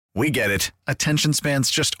We get it. Attention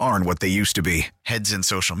spans just aren't what they used to be. Heads in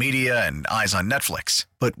social media and eyes on Netflix.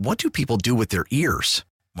 But what do people do with their ears?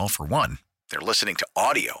 Well, for one, they're listening to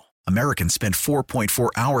audio. Americans spend 4.4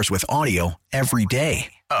 hours with audio every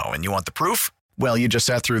day. Oh, and you want the proof? Well, you just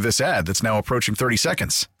sat through this ad that's now approaching 30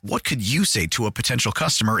 seconds. What could you say to a potential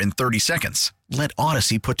customer in 30 seconds? Let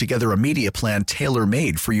Odyssey put together a media plan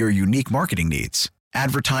tailor-made for your unique marketing needs.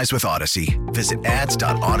 Advertise with Odyssey. Visit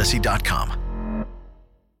ads.odyssey.com.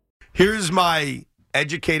 Here's my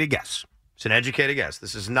educated guess. It's an educated guess.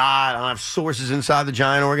 This is not, I don't have sources inside the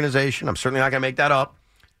Giant organization. I'm certainly not going to make that up.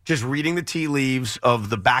 Just reading the tea leaves of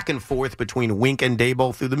the back and forth between Wink and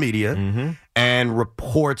Daboll through the media and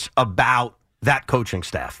reports about that coaching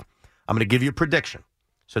staff. I'm going to give you a prediction.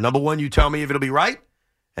 So, number one, you tell me if it'll be right.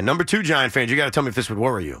 And number two, Giant fans, you got to tell me if this would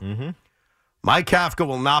worry you. Mike Kafka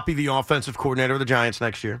will not be the offensive coordinator of the Giants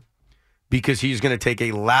next year because he's going to take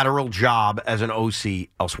a lateral job as an OC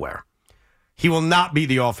elsewhere. He will not be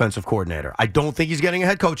the offensive coordinator. I don't think he's getting a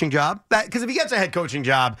head coaching job. Because if he gets a head coaching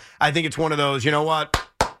job, I think it's one of those, you know what?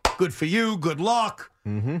 Good for you. Good luck.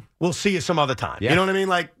 We'll see you some other time. Yeah. You know what I mean?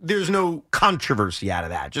 Like, there's no controversy out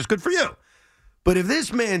of that. Just good for you. But if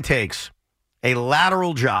this man takes a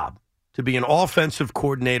lateral job to be an offensive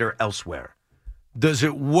coordinator elsewhere, does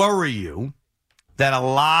it worry you that a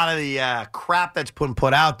lot of the crap that's been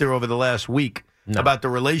put out there over the last week about the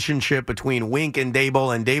relationship between Wink and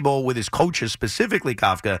Daboll with his coaches, specifically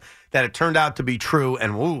Kafka, that it turned out to be true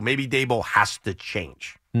and, maybe Daboll has to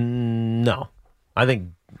change? No. I think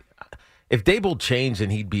if Daboll changed, then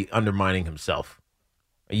he'd be undermining himself.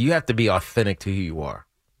 You have to be authentic to who you are.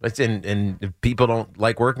 And if people don't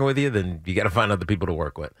like working with you, then you got to find other people to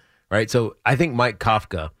work with, right? So I think Mike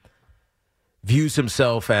Kafka views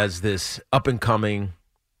himself as this up-and-coming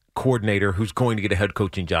coordinator who's going to get a head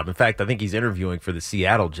coaching job. In fact, I think he's interviewing for the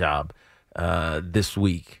Seattle job this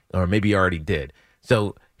week, or maybe he already did.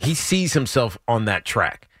 So he sees himself on that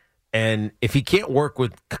track. And if he can't work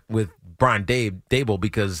with Brian Daboll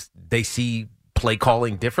because they see play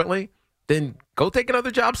calling differently, then go take another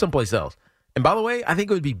job someplace else. And by the way, I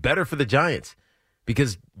think it would be better for the Giants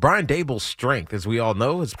because Brian Daboll's strength, as we all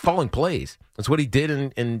know, is calling plays. That's what he did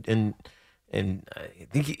in I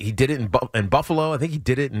think he did it in Buffalo. I think he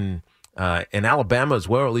did it in Alabama as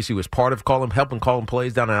well. Or at least he was part of helping call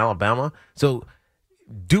plays down in Alabama. So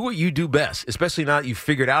do what you do best, especially now that you've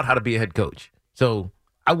figured out how to be a head coach. So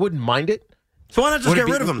I wouldn't mind it. So why not just get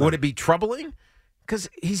rid of him? Would it be troubling? Because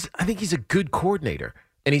I think he's a good coordinator,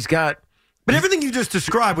 and he's got. But everything you just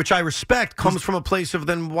described, which I respect, comes from a place of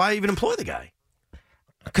then why even employ the guy?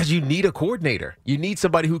 Because you need a coordinator. You need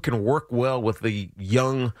somebody who can work well with the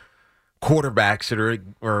young quarterbacks that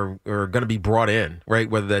are going to be brought in, right?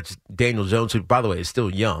 Whether that's Daniel Jones, who, by the way, is still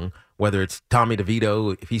young, whether it's Tommy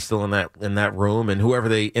DeVito, if he's still in that room, and whoever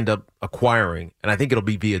they end up acquiring. And I think it'll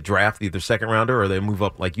be via draft, either second rounder or they move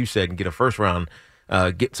up, like you said, and get a first round,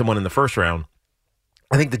 get someone in the first round.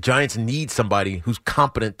 I think the Giants need somebody who's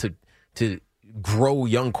competent to grow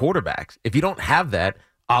young quarterbacks. If you don't have that,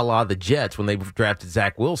 a la the Jets when they drafted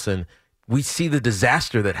Zach Wilson, we see the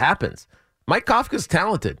disaster that happens. Mike Kafka's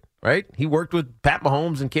talented, right? He worked with Pat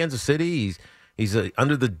Mahomes in Kansas City. He's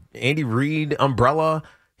under the Andy Reid umbrella.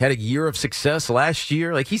 Had a year of success last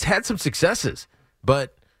year. Like, he's had some successes,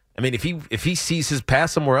 but I mean, if he sees his path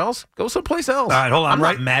somewhere else, go someplace else. All right, hold on. I'm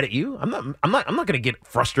not mad at you. I'm not going to get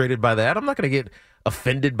frustrated by that. I'm not going to get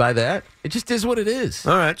offended by that. It just is what it is.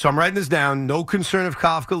 All right, so I'm writing this down. No concern if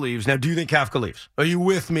Kafka leaves. Now, do you think Kafka leaves? Are you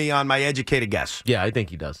with me on my educated guess? Yeah, I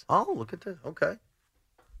think he does. Oh, look at this. Okay.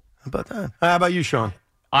 How about that? How about you, Sean?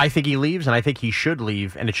 I think he leaves, and I think he should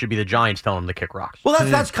leave, and it should be the Giants telling him to kick rocks. Well,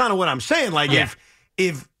 that's kind of what I'm saying. Like,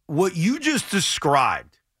 if what you just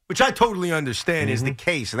described, which I totally understand, is the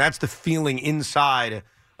case, and that's the feeling inside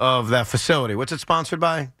of that facility. What's it sponsored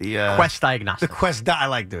by? The Quest Diagnostics. The Quest. I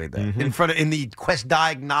like doing that in the Quest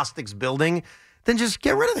Diagnostics building. Then just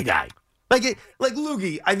get rid of the guy. Like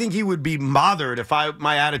Loogie, I think he would be bothered if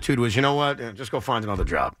my attitude was, you know what, just go find another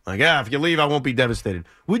job. Like, if you leave, I won't be devastated.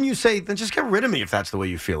 Wouldn't you say, then just get rid of me if that's the way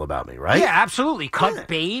you feel about me, right? Yeah, absolutely. Cut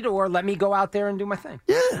bait or let me go out there and do my thing.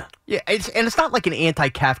 Yeah. Yeah, it's not like an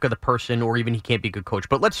anti-Kafka the person or even he can't be a good coach,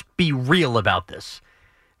 but let's be real about this.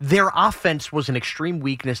 Their offense was an extreme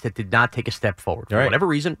weakness that did not take a step forward. For whatever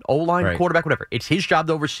reason, O-line, quarterback, whatever. It's his job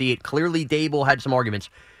to oversee it. Clearly, Daboll had some arguments.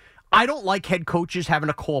 I don't like head coaches having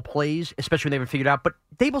to call plays, especially when they haven't figured it out. But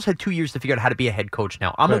Daboll's had 2 years to figure out how to be a head coach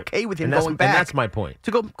now. I'm okay with him going back. And that's my point.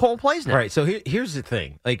 To go call plays now. Right. So here's the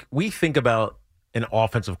thing. Like, we think about an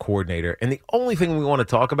offensive coordinator, and the only thing we want to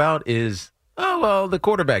talk about is, the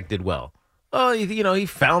quarterback did well. He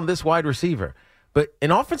found this wide receiver. But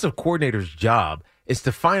an offensive coordinator's job is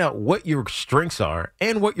to find out what your strengths are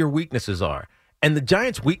and what your weaknesses are. And the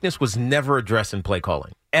Giants' weakness was never addressed in play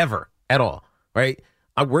calling, ever, at all, right?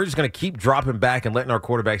 We're just going to keep dropping back and letting our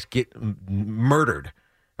quarterbacks get murdered,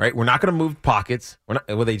 right? We're not going to move pockets.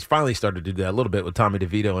 They finally started to do that a little bit with Tommy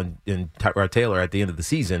DeVito and Tyrod Taylor at the end of the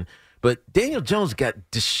season. But Daniel Jones got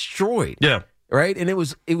destroyed, right? And it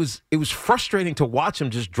was frustrating to watch him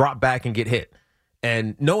just drop back and get hit.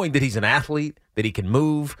 And knowing that he's an athlete, that he can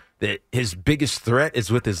move, that his biggest threat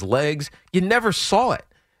is with his legs, you never saw it.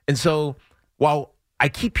 And so while I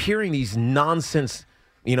keep hearing these nonsense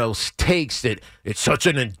takes that it's such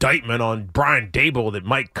an indictment on Brian Daboll that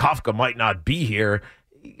Mike Kafka might not be here.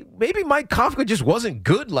 Maybe Mike Kafka just wasn't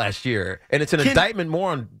good last year, and it's an indictment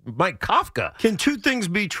more on Mike Kafka. Can two things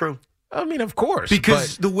be true? I mean, of course.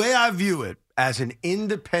 Because the way I view it as an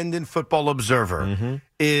independent football observer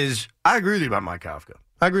is I agree with you about Mike Kafka.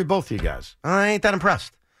 I agree with both of you guys. I ain't that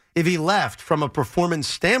impressed. If he left from a performance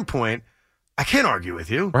standpoint, I can't argue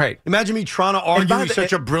with you. Right. Imagine me trying to argue he's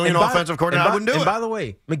such a brilliant offensive coordinator. I wouldn't do it. And by the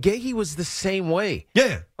way, McGahee was the same way.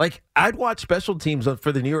 Yeah. Like, I'd watch special teams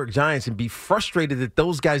for the New York Giants and be frustrated that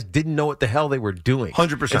those guys didn't know what the hell they were doing.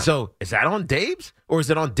 100%. And so, is that on Dabes? Or is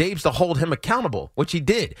it on Dabes to hold him accountable, which he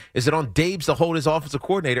did? Is it on Dabes to hold his offensive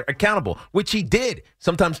coordinator accountable, which he did,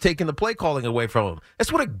 sometimes taking the play calling away from him?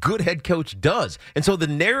 That's what a good head coach does. And so the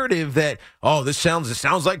narrative that, this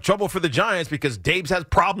sounds like trouble for the Giants because Dabes has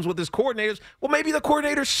problems with his coordinators, well, maybe the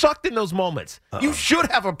coordinator sucked in those moments. You should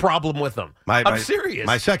have a problem with them. I'm serious.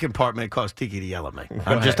 My second part may cause Tiki to yell at me.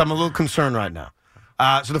 I'm a little concerned right now.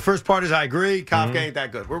 So the first part is I agree. Kafka ain't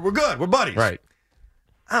that good. We're good. We're buddies. Right.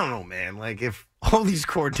 I don't know, man. Like, if all these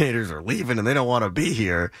coordinators are leaving and they don't want to be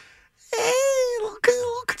here, a little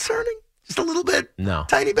concerning. Just a little bit. No.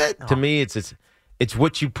 Tiny bit. To me, it's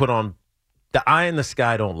what you put on. The eye in the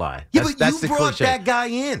sky don't lie. Yeah, that's the you brought cliche. that guy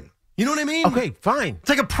in. You know what I mean? Okay, fine. It's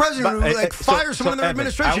like a president who fires someone in their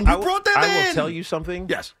administration. You brought them in. I will tell you something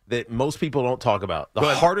that most people don't talk about.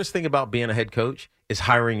 The hardest thing about being a head coach is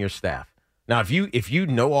hiring your staff. Now, if you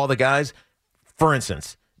know all the guys, for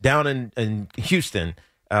instance, down in Houston,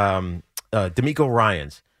 D'Amico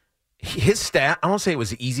Ryans, his staff, I won't say it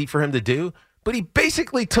was easy for him to do, but he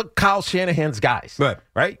basically took Kyle Shanahan's guys.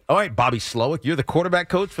 Right? All right, Bobby Slowick, you're the quarterback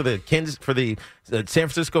coach for the San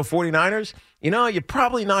Francisco 49ers. You're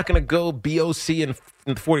probably not going to go BOC in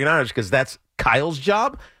the 49ers because that's Kyle's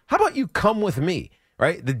job. How about you come with me?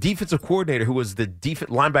 Right? The defensive coordinator who was the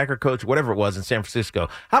linebacker coach, whatever it was in San Francisco.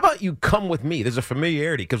 How about you come with me? There's a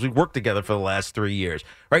familiarity because we've worked together for the last 3 years.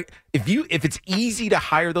 Right? If it's easy to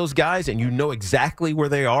hire those guys and you know exactly where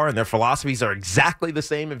they are and their philosophies are exactly the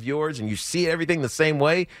same as yours and you see everything the same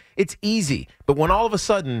way, it's easy. But when all of a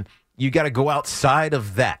sudden you got to go outside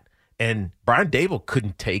of that, and Brian Daboll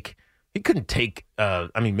couldn't take,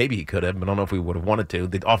 maybe he could have, but I don't know if we would have wanted to,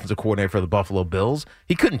 the offensive coordinator for the Buffalo Bills.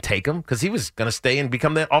 He couldn't take him because he was going to stay and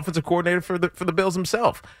become the offensive coordinator for the Bills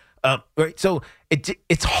himself. Right? So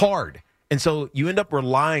it's hard. And so you end up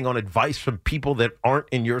relying on advice from people that aren't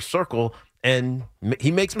in your circle, and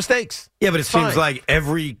he makes mistakes. Yeah, but it seems like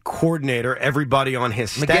every coordinator, everybody on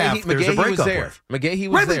his staff, there's a breakup with. McGahee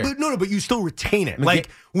was there. But you still retain it. Like,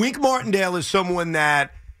 Wink Martindale is someone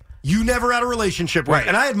that you never had a relationship with. Right.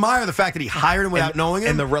 And I admire the fact that he hired him without knowing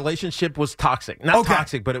him. And the relationship was toxic. Not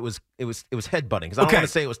toxic, but it was headbutting. Because I don't want to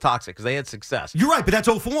say it was toxic because they had success. You're right, but that's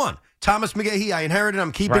 0 for 1. Thomas McGahee, I inherited.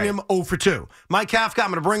 I'm keeping him 0 for 2. Mike Kafka,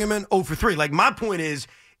 I'm going to bring him in 0 for 3. Like, my point is,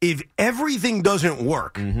 if everything doesn't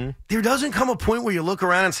work, there doesn't come a point where you look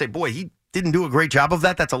around and say, boy, he didn't do a great job of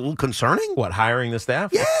that. That's a little concerning. What, hiring the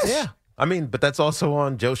staff? Yes. Yeah. I mean, but that's also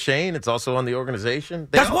on Joe Shane. It's also on the organization.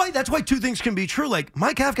 That's why two things can be true. Like,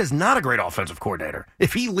 Mike Kafka is not a great offensive coordinator.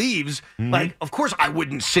 If he leaves, like, of course I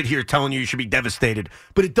wouldn't sit here telling you should be devastated,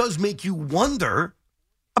 but it does make you wonder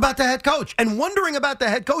about the head coach. And wondering about the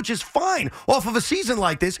head coach is fine off of a season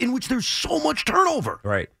like this in which there's so much turnover.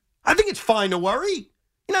 Right. I think it's fine to worry.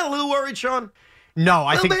 You're not a little worried, Sean? No,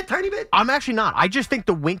 I think tiny bit. I'm actually not. I just think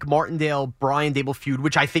the Wink Martindale Brian Daboll feud,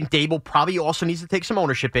 which I think Daboll probably also needs to take some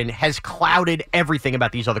ownership in, has clouded everything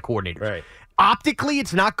about these other coordinators. Right. Optically,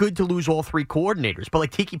 it's not good to lose all three coordinators, but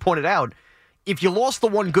like Tiki pointed out, if you lost the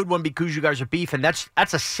one good one because you guys are beefing, that's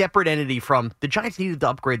a separate entity from the Giants needed to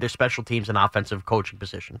upgrade their special teams and offensive coaching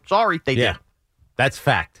position. Sorry, they did. That's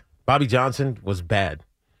fact. Bobby Johnson was bad.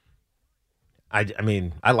 I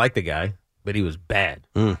mean, I like the guy, but he was bad.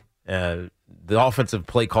 The offensive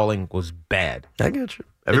play calling was bad. I get you.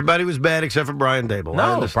 Everybody was bad except for Brian Dable.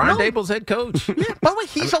 No, Brian Dable's head coach. Yeah, by the way,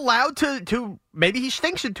 he's allowed to maybe he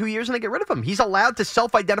stinks in 2 years and they get rid of him. He's allowed to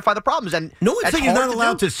self-identify the problems. And no one's saying he's not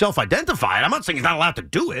allowed to to self-identify it. I'm not saying he's not allowed to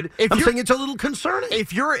do it. I'm saying it's a little concerning.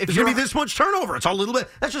 If there's going to be this much turnover, it's a little bit.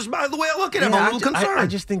 That's just by the way I look at it. I'm a little concerned. I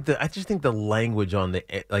just think the language on the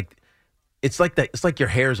it's like your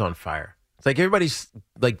hair's on fire. It's like everybody's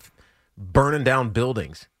like burning down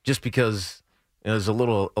buildings just because there's a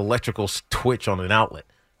little electrical twitch on an outlet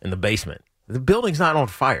in the basement. The building's not on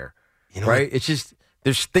fire, right? It's just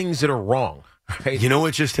there's things that are wrong. Right? You know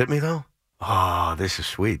what just hit me though? This is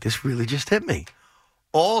sweet. This really just hit me.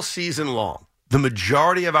 All season long, the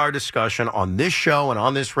majority of our discussion on this show and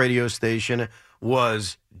on this radio station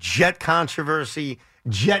was Jet controversy,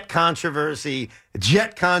 and Jet controversy.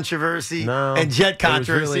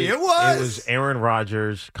 It was Aaron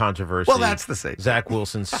Rodgers controversy. Well, that's the same. Zach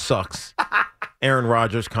Wilson sucks. Aaron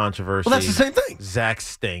Rodgers controversy. Well, that's the same thing. Zach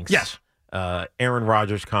stinks. Yes. Aaron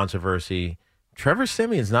Rodgers controversy. Trevor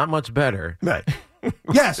Siemian's not much better. Right.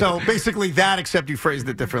 Yeah, so basically that, except you phrased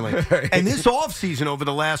it differently. And this offseason, over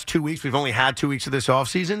the last 2 weeks, we've only had 2 weeks of this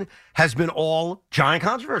offseason, has been all giant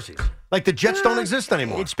controversies. Like the Jets don't exist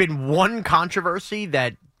anymore. It's been one controversy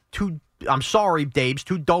that I'm sorry, Dabes,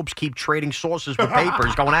 two dopes keep trading sources with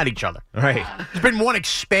papers going at each other. Right. It's been one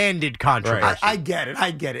expanded controversy. Right. I get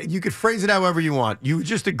it. You could phrase it however you want. You would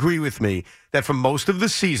just agree with me that for most of the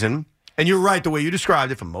season, and you're right the way you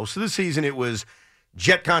described it, for most of the season it was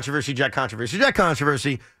Jet controversy.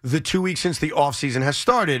 The 2 weeks since the offseason has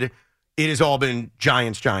started, it has all been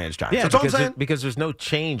Giants. Yeah, That's all I'm saying. Because there's no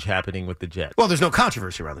change happening with the Jets. Well, there's no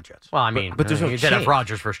controversy around the Jets. Well, I mean, but there's no you change. did have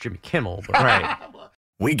Rodgers versus Jimmy Kimmel. But right.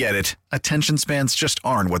 We get it. Attention spans just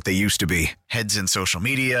aren't what they used to be. Heads in social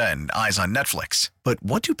media and eyes on Netflix. But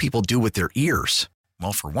what do people do with their ears?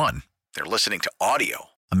 Well, for one, they're listening to audio.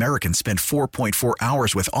 Americans spend 4.4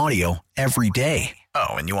 hours with audio every day.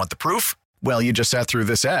 Oh, and you want the proof? Well, you just sat through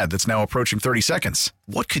this ad that's now approaching 30 seconds.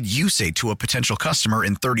 What could you say to a potential customer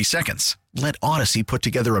in 30 seconds? Let Odyssey put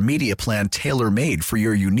together a media plan tailor-made for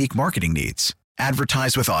your unique marketing needs.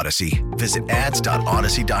 Advertise with Odyssey. Visit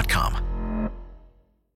ads.odyssey.com.